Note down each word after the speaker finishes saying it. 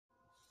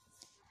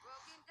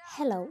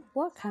Hello,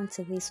 welcome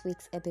to this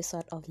week's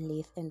episode of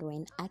Live and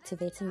Win,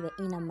 activating the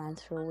inner man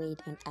through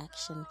weight in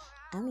action.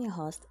 I'm your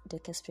host,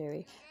 Dukas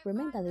Perry.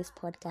 Remember, this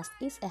podcast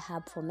is a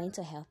hub for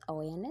mental health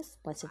awareness,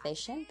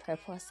 motivation,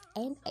 purpose,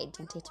 and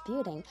identity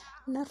building,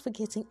 not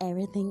forgetting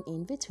everything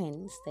in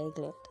between. Stay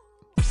glued.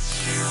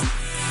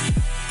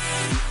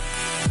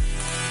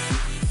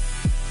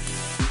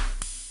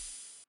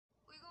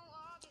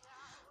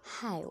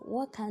 Hi,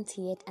 welcome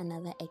to yet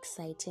another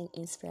exciting,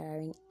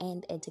 inspiring,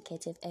 and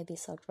educative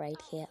episode right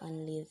here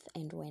on Live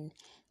and Win.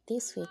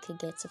 This week, we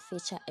get to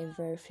feature a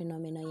very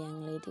phenomenal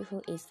young lady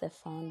who is the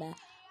founder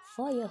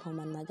for Your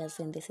Human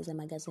Magazine. This is a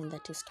magazine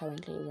that is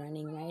currently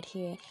running right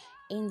here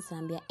in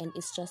Zambia, and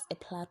it's just a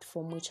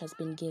platform which has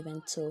been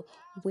given to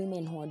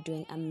women who are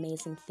doing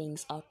amazing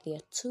things out there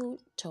to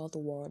tell the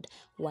world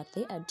what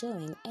they are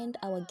doing. And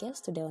our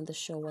guest today on the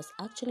show was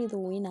actually the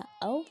winner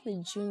of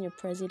the Junior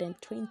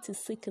President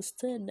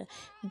 2016.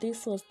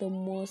 This was the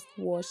most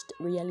watched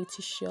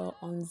reality show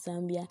on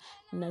Zambia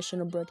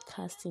National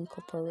Broadcasting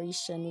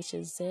Corporation, which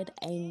is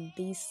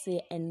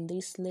ZNBC, and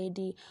this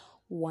lady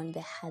won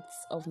the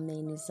hearts of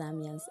many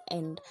Zambians.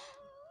 And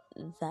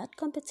that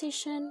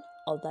competition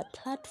or that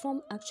platform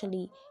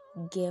actually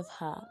gave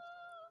her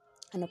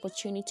an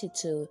opportunity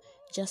to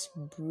just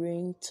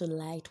bring to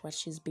light what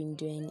she's been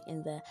doing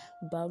in the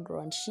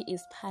background. She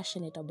is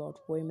passionate about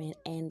women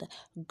and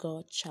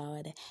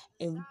God-child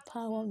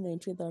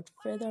empowerment. Without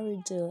further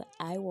ado,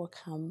 I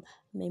welcome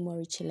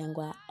Memory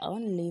Chilengwa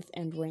on Live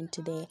and Win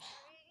today.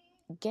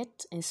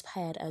 Get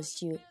inspired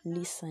as you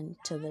listen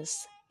to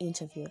this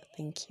interview.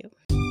 Thank you.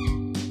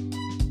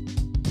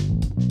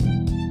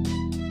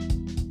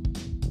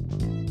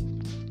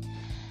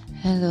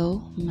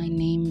 Hello, my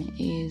name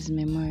is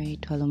Memory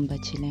Twalumba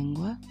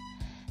Chilengwa.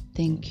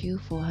 Thank you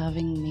for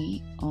having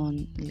me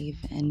on Live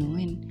and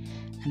Win.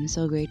 I'm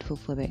so grateful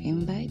for the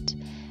invite,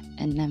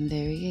 and I'm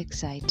very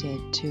excited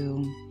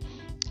to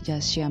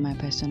just share my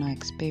personal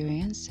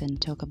experience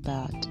and talk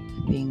about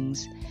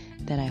things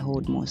that I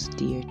hold most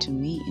dear to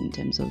me in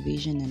terms of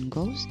vision and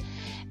goals,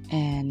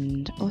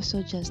 and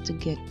also just to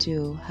get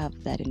to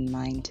have that in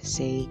mind to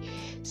say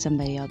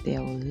somebody out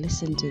there will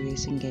listen to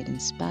this and get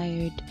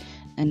inspired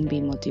and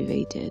be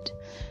motivated.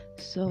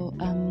 So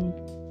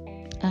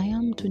I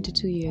am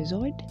 22 years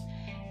old,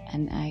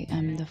 and I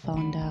am the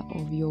founder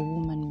of Your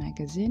Woman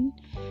Magazine,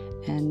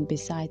 and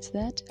besides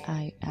that,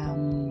 I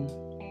am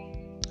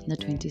the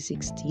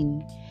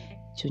 2016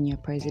 Junior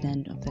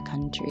President of the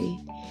country.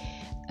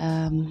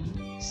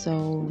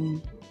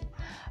 So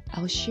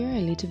I'll share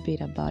a little bit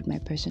about my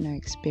personal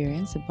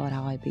experience, about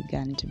how I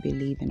began to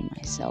believe in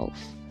myself.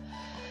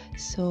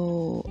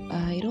 So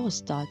it all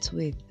starts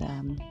with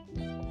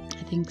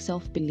I think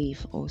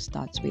self-belief all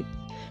starts with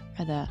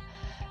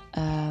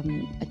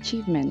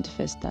achievement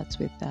first starts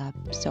with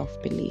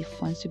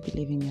self-belief. Once you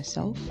believe in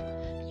yourself,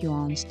 you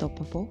are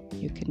unstoppable.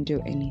 You can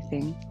do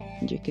anything,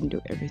 and you can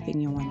do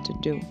everything you want to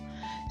do.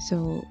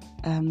 So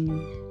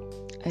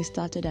I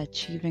started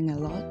achieving a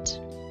lot,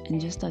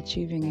 and just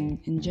achieving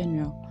in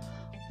general,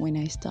 when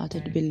I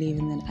started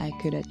believing that I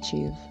could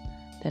achieve,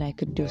 that I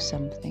could do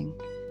something.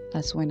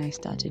 That's when I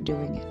started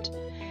doing it.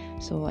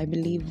 So I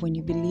believe when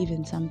you believe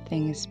in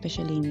something,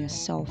 especially in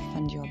yourself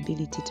and your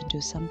ability to do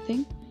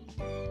something,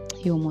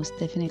 you'll most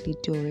definitely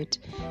do it,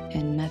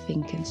 and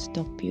nothing can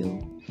stop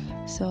you.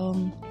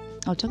 So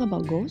I'll talk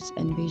about goals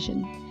and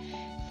vision.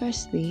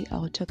 Firstly,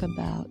 I'll talk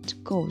about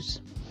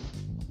goals.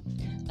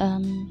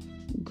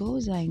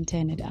 Goals are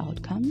intended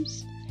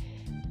outcomes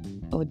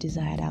or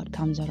desired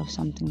outcomes out of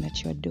something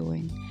that you're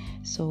doing.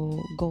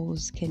 So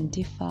goals can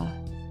differ.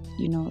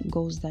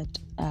 Goals that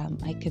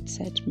I could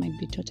set might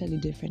be totally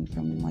different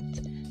from what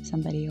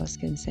somebody else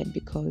can set,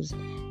 because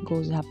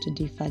goals have to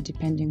differ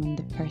depending on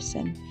the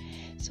person.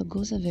 So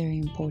goals are very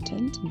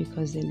important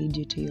because they lead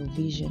you to your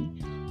vision,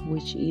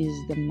 which is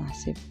the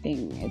massive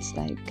thing. It's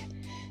like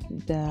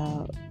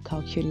the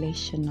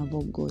calculation of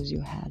what goals you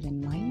have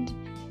in mind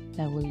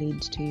that will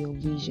lead to your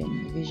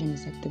vision. Your vision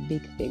is like the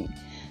big thing.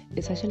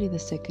 It's actually the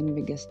second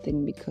biggest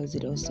thing, because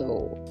it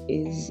also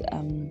is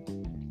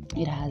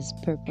it has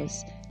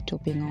purpose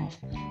topping off.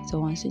 So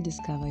once you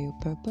discover your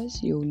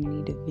purpose, you'll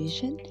need a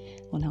vision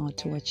on how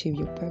to achieve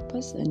your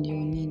purpose, and you'll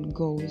need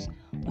goals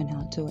on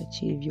how to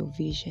achieve your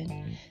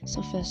vision.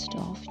 So first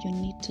off, you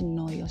need to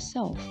know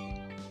yourself.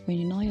 When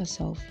you know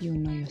yourself, you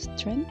know your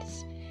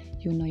strengths,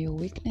 you know your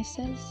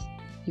weaknesses,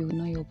 you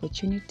know your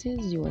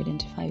opportunities, you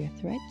identify your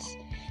threats,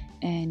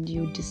 and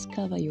you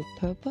discover your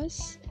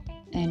purpose.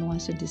 And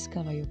once you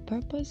discover your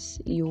purpose,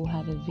 you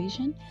have a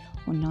vision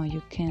on how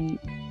you can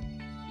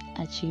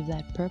achieve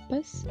that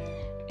purpose.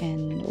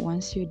 And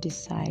once you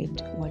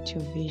decide what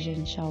your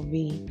vision shall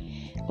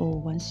be, or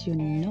once you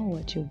know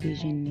what your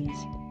vision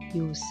is,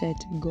 you set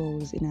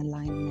goals in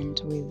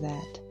alignment with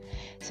that.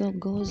 So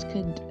goals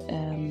could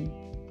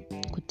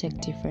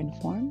take different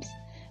forms.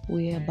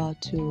 We're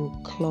about to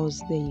close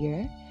the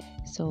year,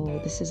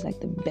 so this is like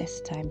the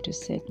best time to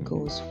set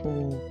goals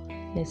for,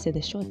 let's say,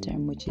 the short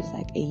term, which is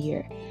like a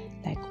year.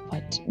 Like,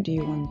 what do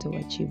you want to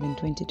achieve in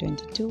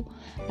 2022?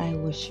 I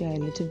will share a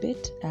little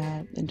bit.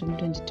 In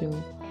 2022,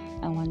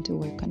 I want to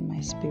work on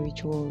my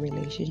spiritual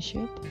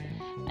relationship.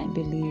 I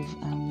believe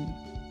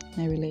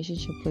my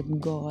relationship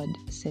with God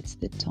sets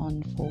the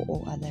tone for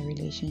all other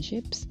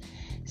relationships.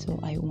 So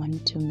I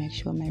want to make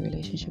sure my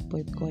relationship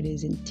with God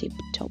is in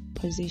tip-top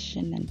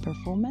position and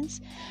performance,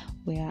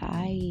 where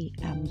I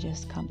am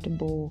just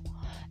comfortable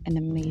and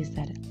amazed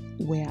at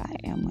where I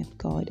am with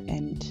God,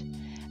 and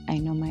I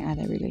know my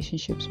other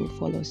relationships will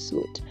follow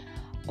suit.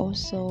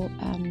 Also,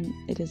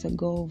 it is a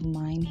goal of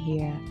mine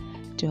here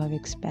to have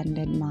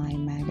expanded my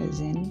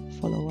magazine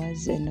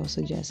followers and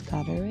also just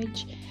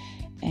coverage.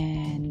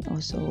 And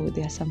also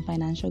there are some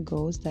financial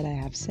goals that I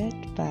have set,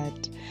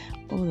 but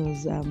all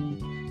those are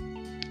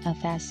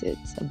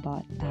facets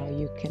about how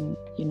you can,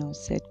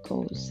 set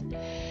goals.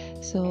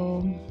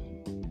 So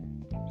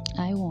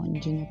I won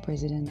Junior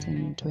President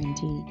in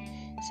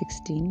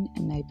 2016,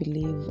 and I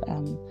believe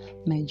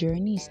my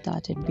journey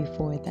started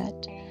before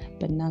that.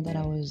 But now that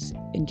I was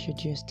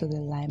introduced to the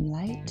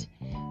limelight,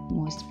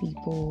 most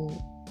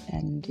people,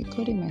 and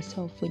including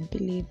myself, would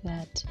believe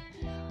that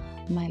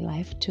my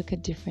life took a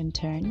different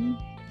turn.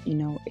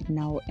 It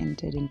now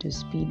entered into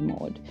speed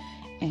mode,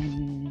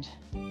 and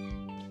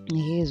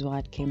here's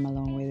what came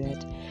along with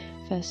it.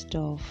 First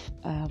off,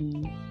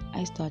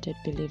 I started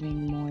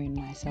believing more in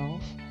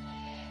myself.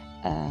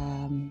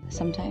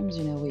 Sometimes,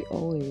 we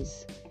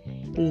always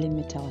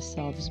limit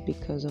ourselves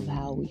because of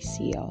how we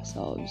see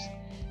ourselves.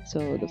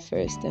 So the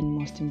first and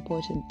most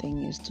important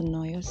thing is to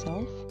know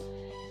yourself,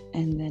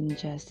 and then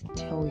just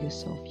tell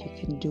yourself you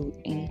can do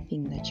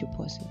anything that you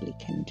possibly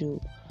can do.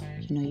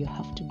 You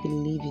have to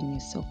believe in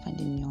yourself and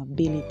in your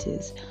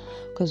abilities,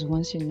 because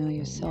once you know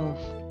yourself,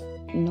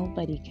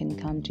 nobody can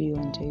come to you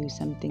and tell you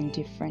something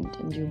different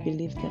and you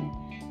believe them.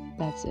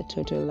 That's a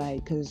total lie,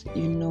 because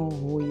you know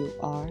who you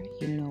are,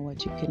 you know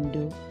what you can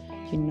do,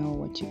 you know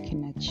what you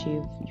can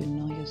achieve, you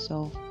know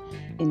yourself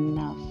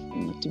enough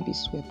not to be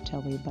swept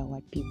away by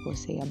what people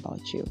say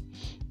about you.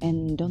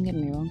 And don't get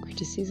me wrong,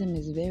 criticism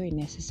is very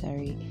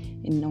necessary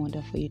in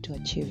order for you to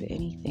achieve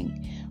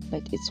anything,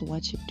 but it's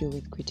what you do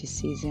with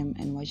criticism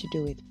and what you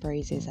do with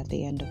praises at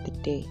the end of the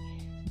day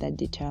that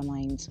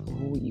determines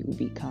who you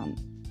become,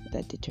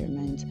 that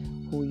determines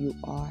who you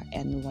are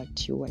and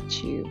what you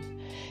achieve.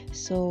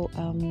 So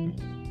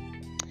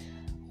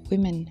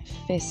women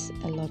face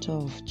a lot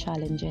of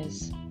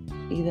challenges.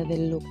 Either they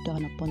look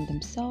down upon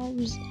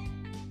themselves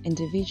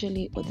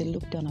individually, or they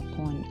look down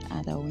upon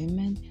other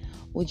women,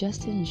 or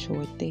just in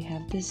short, they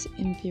have this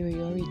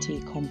inferiority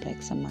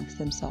complex amongst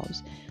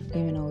themselves.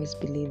 Women always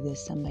believe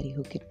there's somebody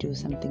who could do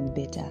something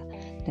better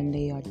than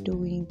they are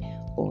doing,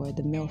 or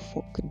the male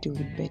folk could do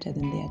it better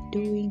than they are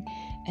doing,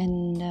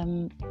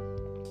 and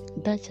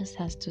that just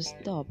has to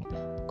stop,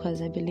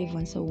 because I believe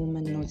once a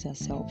woman knows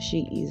herself,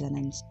 she is an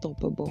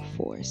unstoppable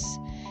force.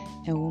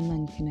 A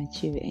woman can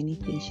achieve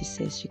anything she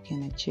says she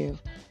can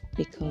achieve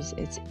because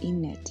it's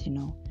innate,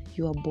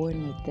 You are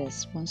born with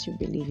this. Once you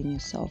believe in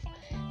yourself,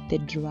 the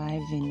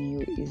drive in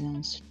you is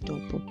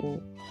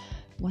unstoppable.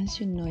 Once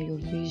you know your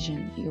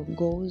vision, your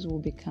goals will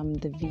become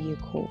the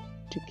vehicle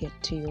to get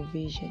to your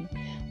vision.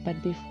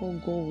 But before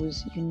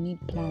goals, you need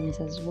plans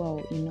as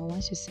well.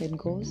 Once you set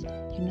goals,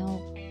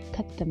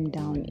 cut them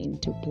down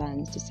into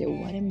plans to say,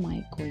 what am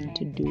I going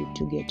to do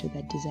to get to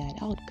that desired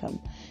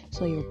outcome?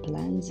 So your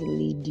plans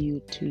lead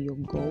you to your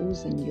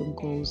goals, and your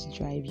goals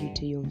drive you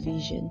to your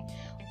vision.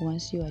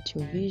 Once you're at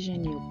your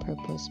vision, your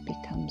purpose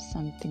becomes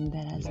something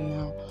that has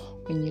now,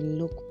 when you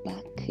look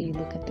back, you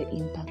look at the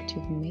impact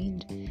you've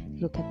made,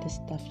 look at the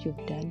stuff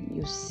you've done,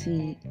 you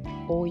see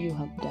all you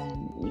have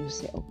done, you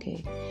say,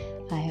 okay,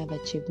 I have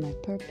achieved my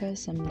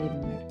purpose, I'm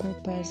living my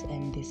purpose,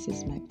 and this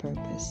is my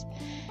purpose.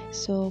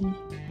 So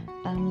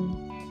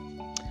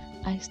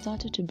I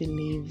started to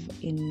believe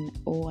in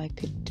all I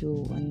could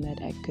do and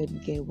that I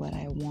could get what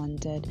I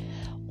wanted.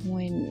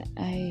 When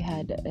I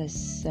had a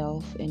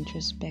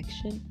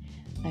self-introspection,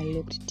 I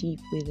looked deep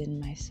within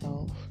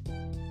myself.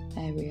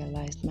 I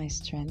realized my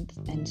strengths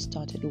and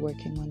started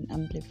working on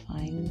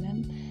amplifying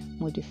them,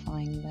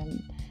 modifying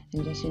them,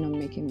 and just,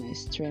 making my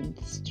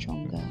strengths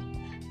stronger.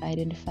 I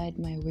identified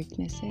my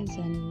weaknesses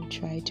and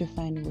tried to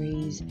find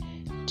ways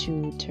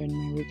to turn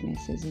my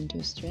weaknesses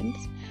into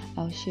strengths.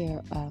 I'll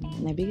share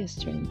my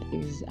biggest strength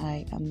is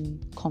I am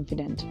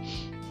confident.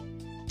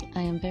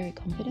 I am very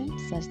confident,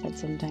 such that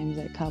sometimes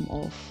I come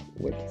off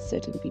with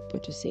certain people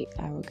to say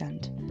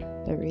arrogant,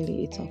 but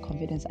really it's all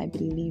confidence. I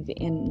believe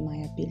in my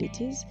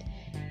abilities,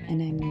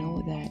 and I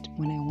know that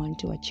when I want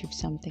to achieve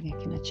something,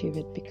 I can achieve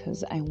it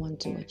because I want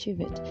to achieve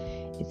it.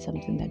 It's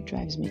something that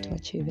drives me to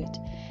achieve it.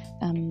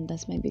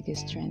 That's my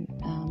biggest strength.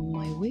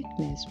 My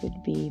weakness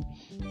would be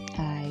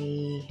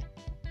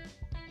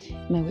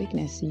my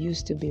weakness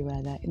used to be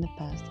rather in the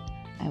past,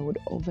 I would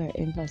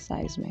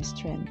overemphasize my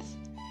strengths.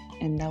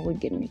 And that would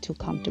get me too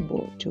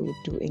comfortable to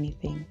do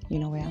anything,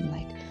 where I'm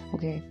like,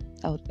 okay,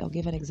 I'll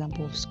give an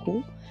example of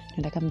school.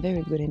 I'm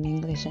very good in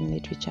English and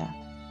literature.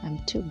 I'm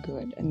too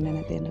good. And then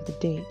at the end of the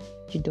day,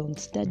 you don't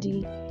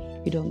study,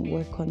 you don't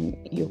work on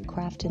your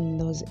craft in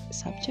those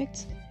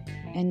subjects,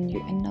 and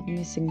you end up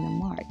missing the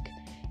mark.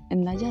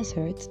 And that just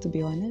hurts, to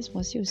be honest.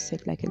 Once you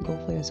set like a goal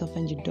for yourself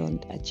and you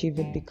don't achieve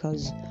it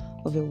because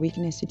of a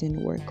weakness you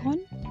didn't work on,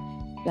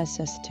 that's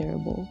just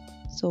terrible.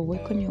 So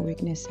work on your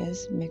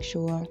weaknesses. Make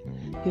sure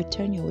you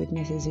turn your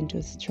weaknesses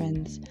into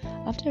strengths.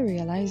 After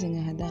realizing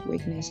I had that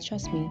weakness,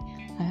 trust me,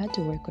 I had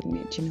to work on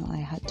it. I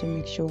had to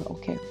make sure,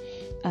 okay,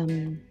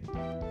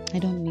 I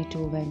don't need to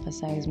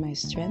overemphasize my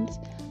strengths.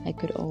 I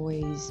could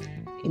always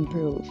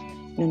improve.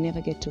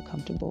 Never get too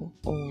comfortable.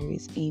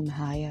 Always aim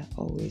higher.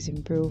 Always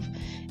improve,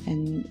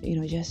 and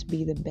just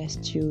be the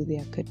best you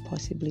there could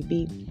possibly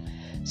be.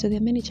 So there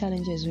are many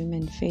challenges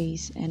women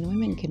face, and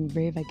women can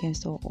brave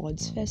against all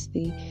odds.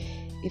 Firstly,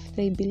 if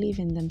they believe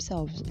in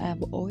themselves.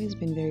 I've always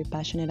been very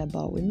passionate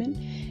about women,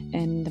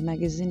 and the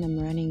magazine I'm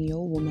running,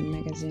 Your Woman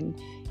Magazine,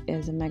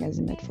 is a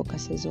magazine that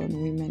focuses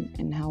on women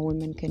and how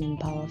women can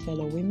empower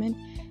fellow women,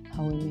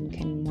 how women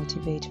can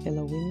motivate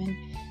fellow women,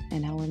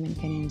 and how women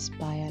can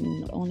inspire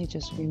not only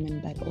just women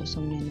but also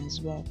men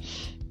as well.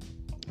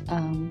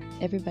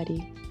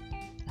 Everybody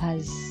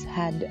has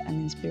had an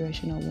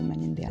inspirational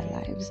woman in their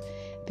lives,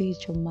 be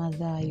it your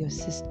mother, your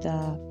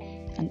sister,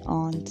 an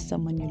aunt,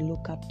 someone you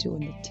look up to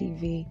on the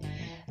TV,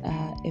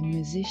 a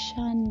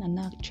musician, an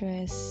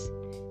actress.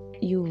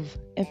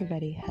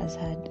 Everybody has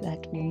had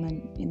that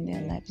woman in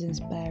their lives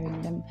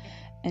inspiring them,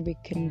 and we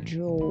can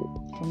draw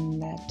from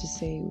that to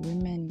say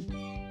women,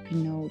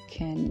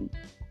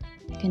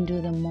 can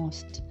do the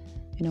most.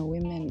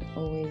 Women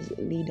always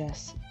lead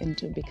us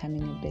into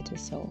becoming a better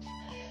self.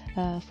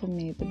 For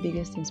me, the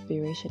biggest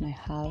inspiration I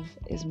have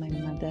is my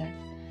mother.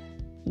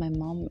 My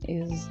mom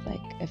is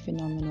like a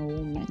phenomenal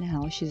woman.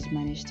 How she's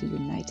managed to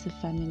unite the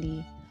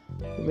family,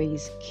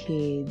 raise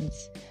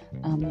kids,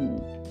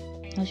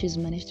 how she's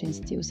managed to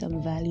instill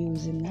some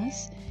values in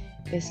us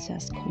is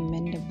just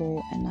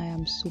commendable, and I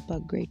am super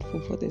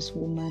grateful for this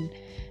woman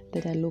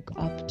that I look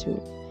up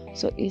to.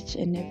 So each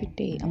and every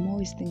day I'm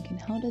always thinking,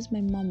 how does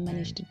my mom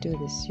manage to do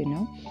this?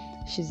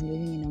 She's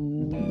living in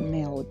a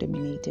male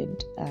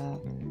dominated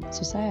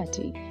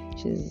society.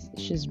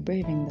 She's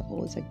braving the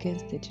odds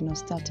against it,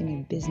 starting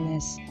a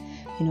business,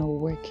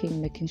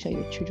 working, making sure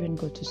your children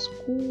go to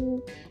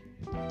school,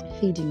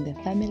 feeding the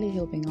family,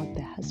 helping out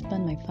the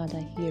husband, my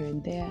father here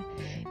and there.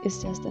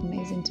 It's just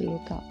amazing to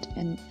look at,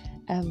 and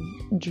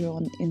I've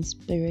drawn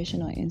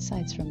inspirational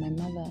insights from my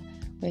mother,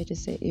 where to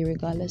say,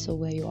 regardless of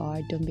where you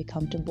are, don't be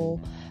comfortable.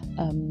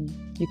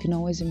 You can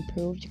always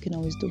improve, you can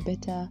always do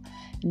better.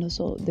 And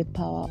also the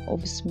power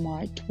of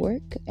smart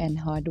work and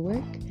hard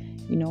work.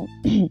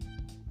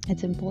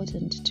 It's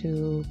important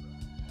to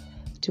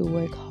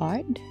work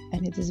hard,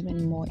 and it is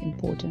even more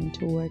important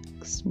to work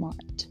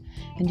smart.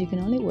 And you can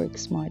only work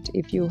smart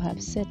if you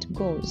have set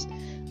goals.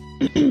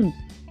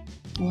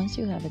 Once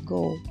you have a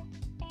goal,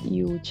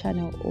 you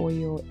channel all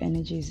your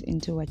energies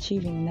into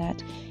achieving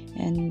that,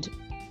 and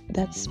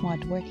that's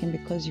smart working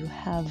because you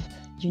have,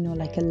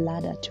 like a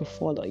ladder to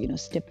follow,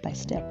 step by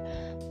step.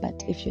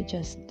 But if you're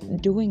just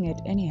doing it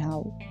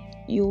anyhow,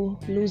 you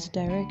lose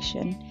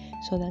direction.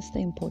 So that's the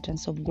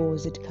importance of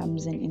goals. It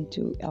comes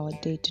into our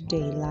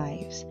day-to-day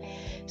lives.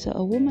 So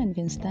a woman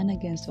can stand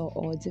against all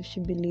odds if she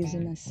believes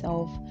in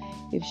herself,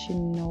 if she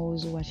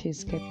knows what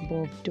she's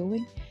capable of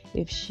doing,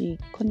 if she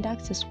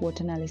conducts a SWOT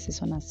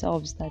analysis on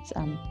herself, that's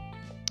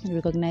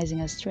recognizing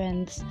her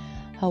strengths,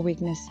 her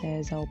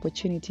weaknesses, her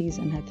opportunities,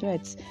 and her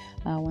threats.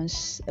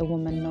 Once a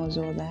woman knows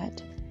all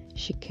that,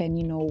 she can,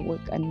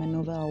 work and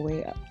maneuver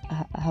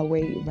her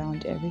way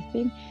around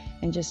everything,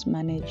 and just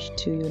manage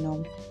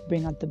to,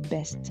 bring out the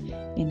best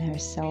in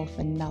herself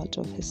and out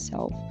of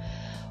herself.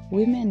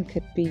 Women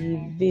could be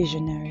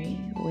visionary,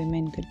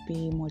 women could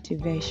be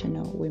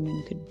motivational,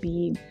 women could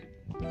be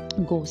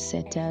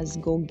goal-setters,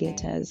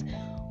 go-getters.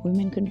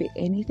 Women could be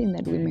anything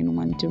that women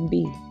want to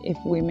be if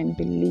women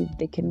believe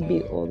they can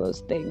be all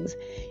those things.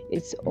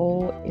 It's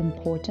all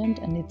important,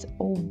 and it's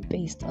all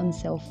based on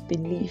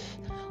self-belief.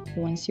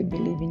 Once you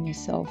believe in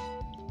yourself,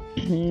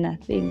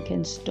 nothing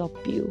can stop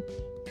you.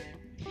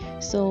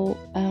 So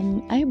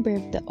I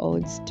braved the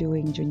odds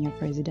doing Junior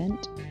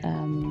President.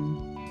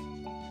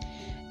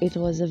 It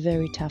was a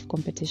very tough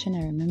competition.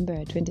 I remember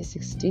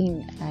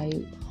 2016, I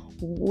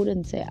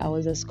wouldn't say I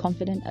was as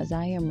confident as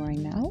I am right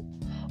now,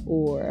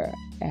 or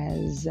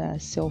as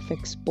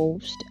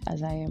self-exposed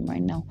as I am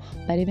right now.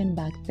 But even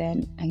back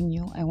then, I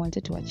knew I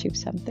wanted to achieve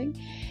something,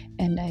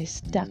 and I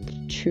stuck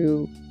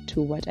true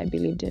to what I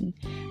believed in.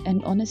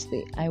 And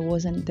honestly, I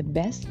wasn't the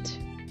best.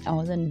 I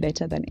wasn't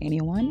better than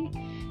anyone,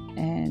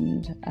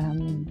 and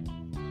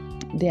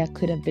there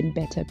could have been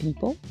better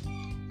people.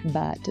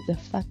 But the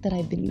fact that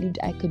I believed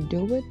I could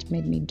do it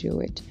made me do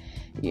it.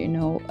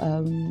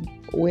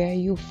 Where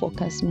you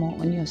focus more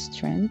on your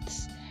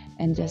strengths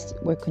and just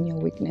work on your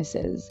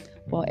weaknesses,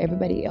 while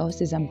everybody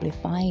else is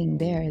amplifying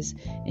theirs,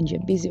 and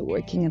you're busy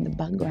working in the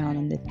background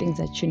on the things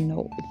that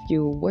if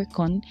you work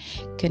on,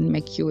 can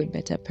make you a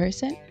better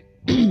person.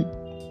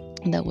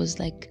 that was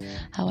like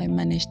how I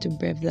managed to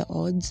brave the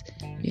odds.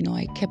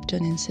 I kept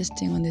on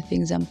insisting on the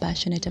things I'm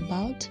passionate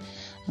about.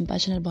 I'm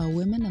passionate about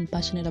women, I'm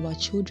passionate about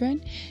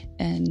children,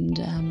 and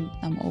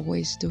I'm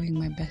always doing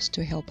my best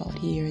to help out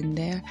here and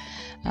there.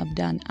 I've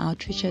done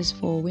outreaches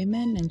for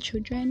women and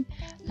children.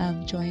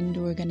 I've joined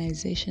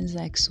organizations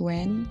like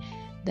SWEN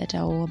that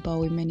are all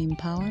about women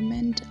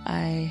empowerment.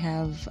 I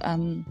have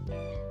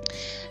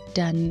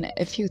done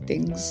a few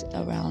things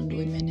around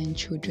women and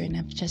children.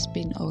 I've just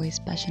been always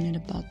passionate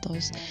about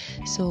those.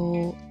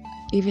 So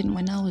even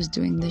when I was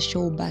doing the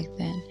show back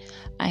then,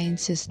 I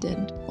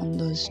insisted on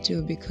those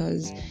too,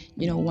 because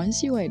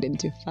once you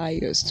identify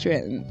your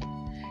strength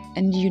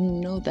and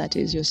that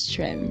is your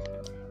strength,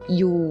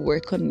 you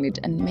work on it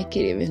and make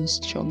it even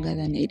stronger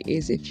than it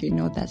is if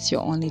that's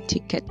your only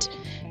ticket.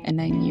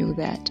 And I knew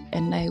that,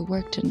 and I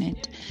worked on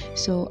it.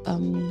 So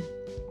I'm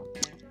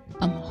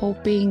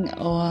hoping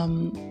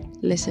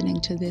listening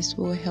to this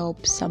will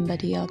help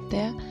somebody out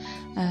there.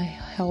 I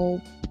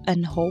hope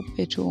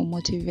it will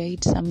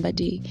motivate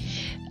somebody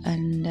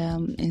and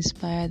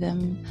inspire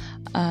them.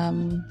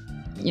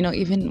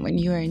 Even when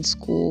you are in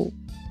school,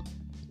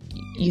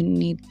 you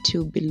need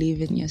to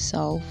believe in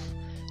yourself.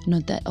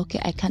 Not that,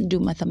 okay, I can't do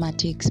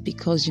mathematics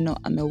because,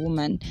 I'm a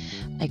woman.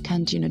 I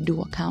can't,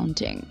 do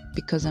accounting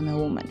because I'm a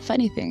woman.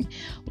 Funny thing,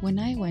 when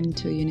I went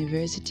to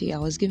university, I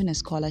was given a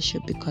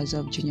scholarship because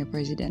of junior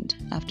president.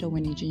 After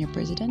winning junior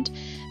president,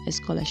 a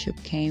scholarship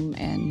came,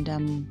 and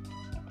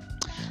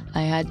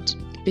I had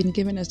been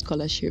given a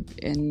scholarship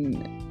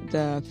in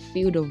the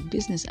field of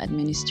business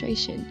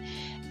administration.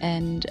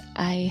 And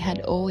I had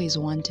always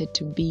wanted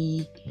to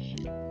be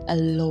a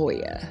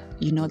lawyer,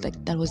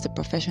 that was the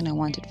profession I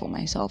wanted for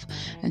myself.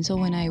 And so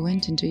when I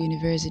went into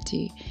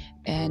university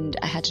and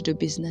I had to do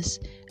business,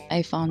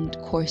 I found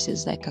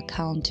courses like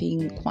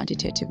accounting,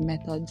 quantitative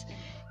methods.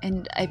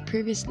 And I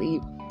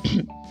previously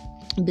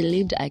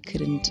believed I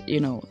couldn't,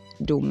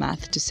 do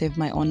math to save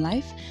my own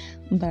life.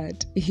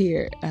 But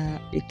here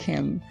it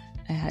came.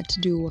 I had to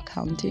do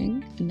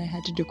accounting and I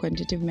had to do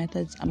quantitative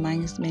methods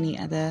amongst many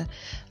other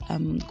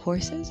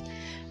courses.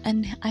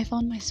 And I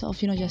found myself,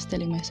 just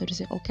telling myself to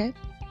say, okay,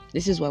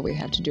 this is what we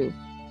have to do.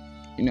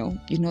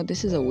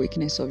 This is a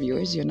weakness of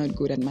yours. You're not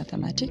good at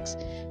mathematics,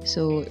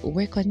 so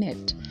work on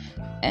it.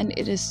 And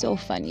it is so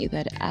funny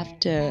that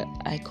after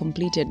I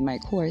completed my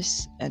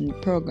course and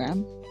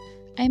program,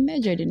 I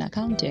majored in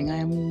accounting. I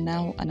am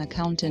now an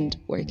accountant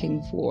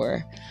working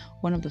for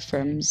one of the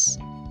firms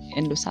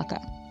in Lusaka.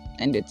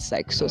 And it's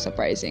like so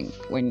surprising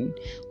when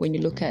you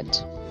look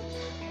at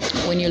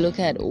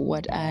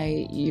what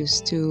I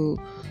used to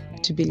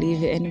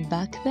believe in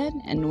back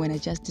then, and when I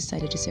just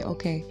decided to say,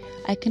 okay,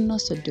 I can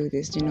also do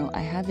this. I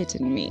have it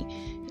in me.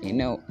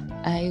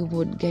 I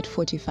would get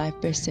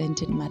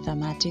 45% in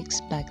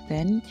mathematics back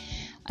then.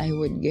 I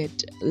would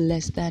get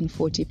less than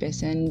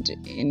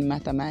 40% in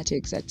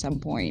mathematics at some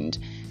point.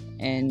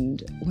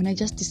 And when I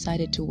just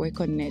decided to work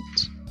on it,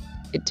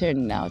 it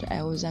turned out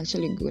I was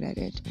actually good at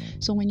it.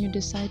 So when you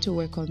decide to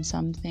work on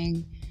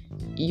something,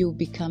 you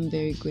become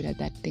very good at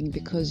that thing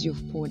because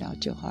you've poured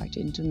out your heart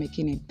into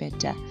making it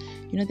better.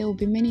 There will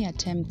be many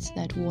attempts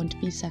that won't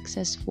be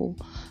successful,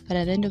 but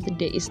at the end of the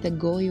day, it's the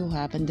goal you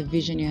have and the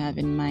vision you have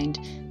in mind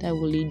that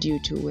will lead you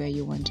to where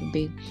you want to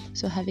be.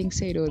 So having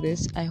said all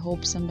this, I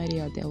hope somebody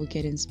out there will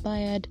get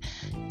inspired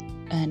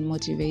and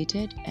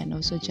motivated, and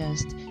also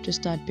just to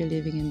start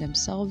believing in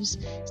themselves,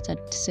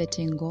 start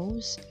setting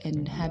goals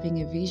and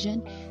having a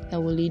vision that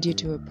will lead you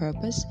to a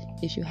purpose.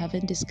 If you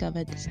haven't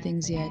discovered these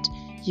things yet,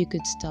 you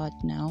could start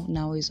now.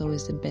 Now is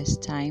always the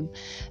best time.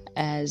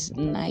 As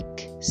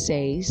Nike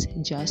says,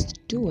 just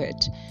do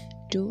it.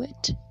 Do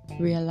it.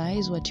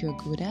 Realize what you're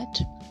good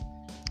at.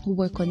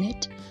 Work on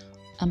it.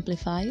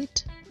 Amplify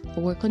it.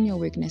 Work on your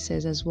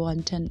weaknesses as well,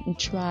 and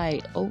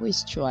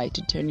always try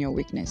to turn your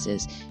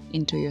weaknesses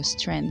into your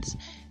strengths,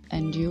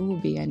 and you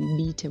will be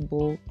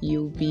unbeatable.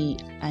 You'll be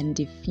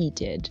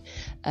undefeated.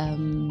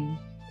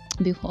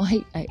 Before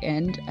I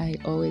end, I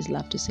always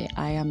love to say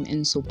I am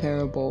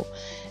insuperable,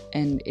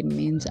 and it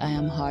means I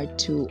am hard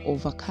to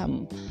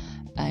overcome.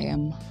 I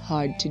am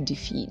hard to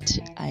defeat.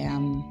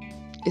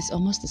 It's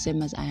almost the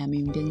same as I am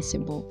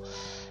invincible.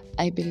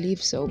 I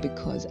believe so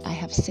because I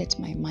have set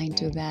my mind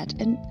to that.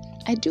 And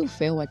I do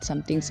fail at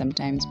something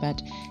sometimes,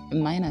 but a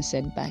minor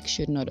setback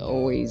should not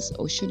always,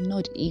 or should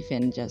not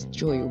even just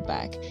draw you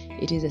back.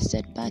 It is a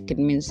setback. It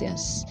means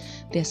yes,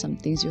 there are some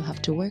things you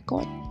have to work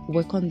on.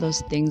 Work on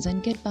those things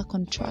and get back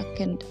on track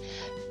and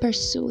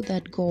pursue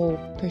that goal,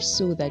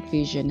 pursue that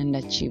vision, and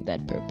achieve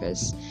that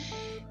purpose.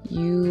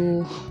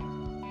 You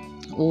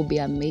will be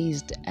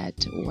amazed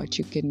at what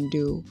you can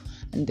do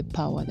and the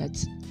power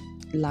that's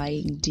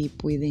lying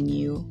deep within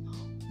you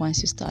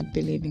once you start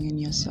believing in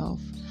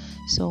yourself.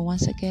 So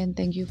once again,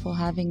 thank you for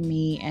having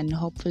me, and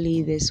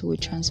hopefully this will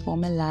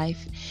transform a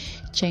life,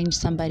 change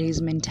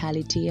somebody's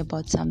mentality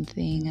about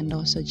something, and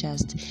also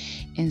just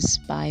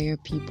inspire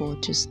people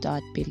to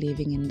start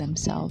believing in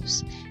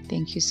themselves.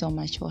 Thank you so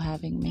much for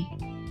having me.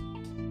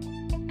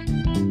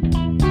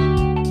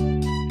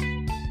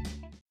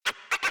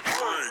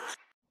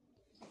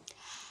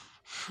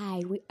 Hi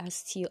we are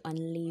still on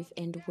Live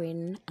and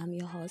Win. I'm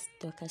your host,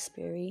 Dr.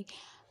 Sperry.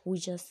 We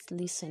just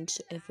listened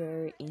to a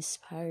very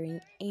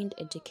inspiring and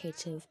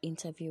educative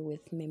interview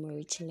with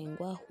Memory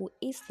Chilengwa, who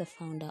is the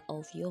founder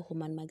of Your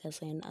Human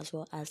Magazine as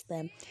well as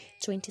the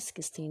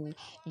 2016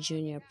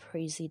 Junior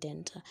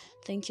President.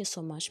 Thank you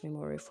so much,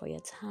 Memory, for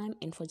your time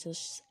and for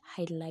just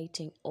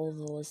highlighting all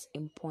those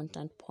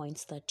important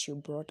points that you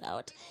brought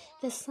out.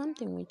 There's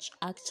something which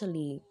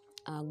actually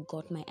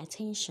got my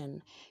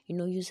attention,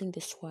 using the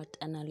SWOT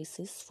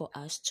analysis for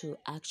us to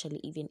actually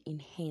even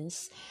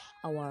enhance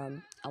our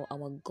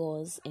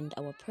goals and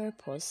our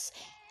purpose.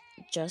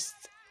 Just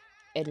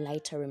a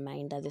lighter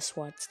reminder, the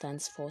SWOT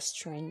stands for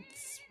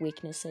strengths,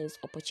 weaknesses,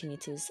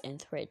 opportunities,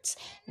 and threats.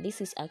 This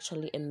is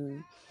actually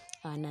an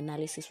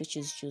analysis which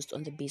is used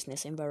on the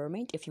business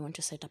environment if you want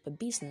to set up a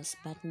business,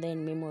 but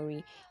then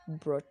Memory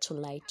brought to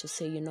light to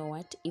say,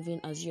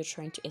 even as you're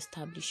trying to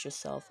establish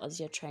yourself, as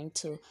you're trying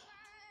to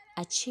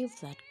achieve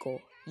that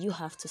goal, you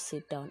have to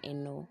sit down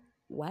and know,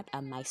 what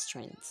are my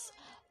strengths,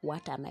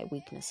 what are my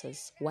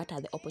weaknesses, what are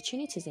the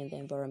opportunities in the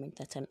environment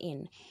that I'm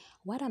in,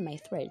 what are my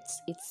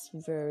threats. It's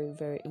very,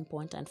 very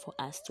important for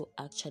us to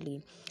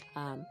actually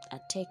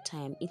take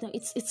time.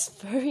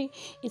 It's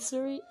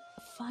very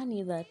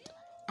funny that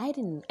I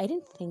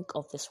didn't think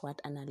of the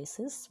SWOT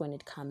analysis when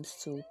it comes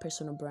to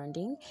personal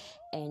branding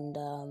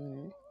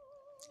and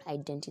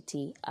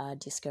identity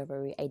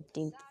discovery. I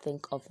didn't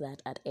think of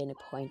that at any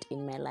point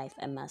in my life,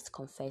 I must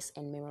confess,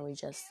 and Memory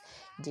just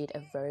did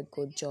a very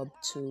good job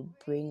to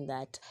bring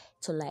that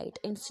to light.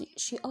 And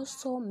she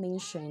also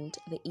mentioned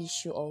the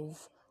issue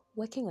of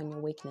working on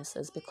your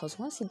weaknesses, because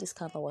once you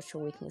discover what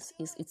your weakness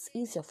is, it's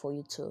easier for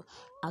you to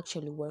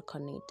actually work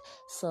on it.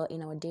 So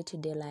in our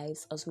day-to-day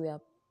lives, as we are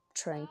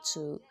trying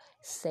to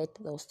set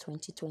those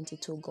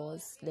 2022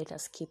 goals, let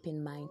us keep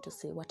in mind to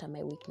say, what are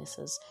my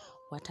weaknesses,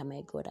 what am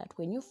I good at?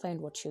 When you find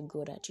what you're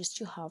good at, you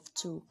still have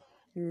to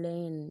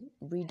learn,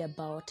 read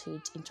about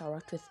it,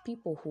 interact with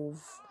people who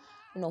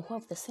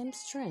have the same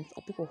strength,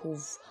 or people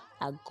who've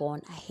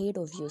gone ahead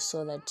of you,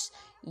 so that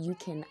you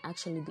can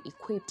actually be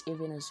equipped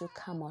even as you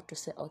come out to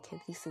say, okay,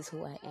 this is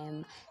who I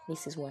am,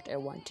 this is what I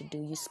want to do.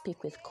 You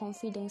speak with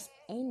confidence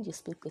and you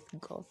speak with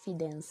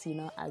confidence,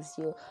 as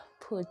you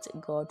put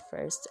God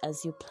first,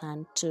 as you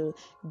plan to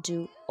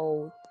do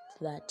all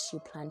that you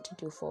plan to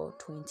do for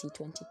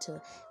 2022.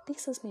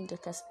 This has been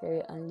Dr.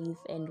 Sperry on Live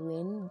and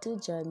Win. Do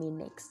join me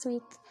next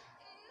week.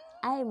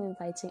 I am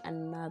inviting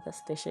another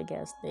special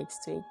guest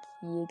next week.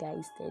 You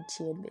guys stay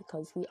tuned,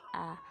 because we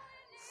are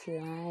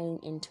flying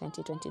in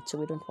 2022.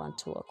 We don't want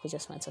to walk, we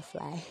just want to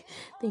fly.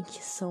 Thank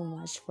you so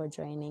much for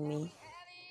joining me.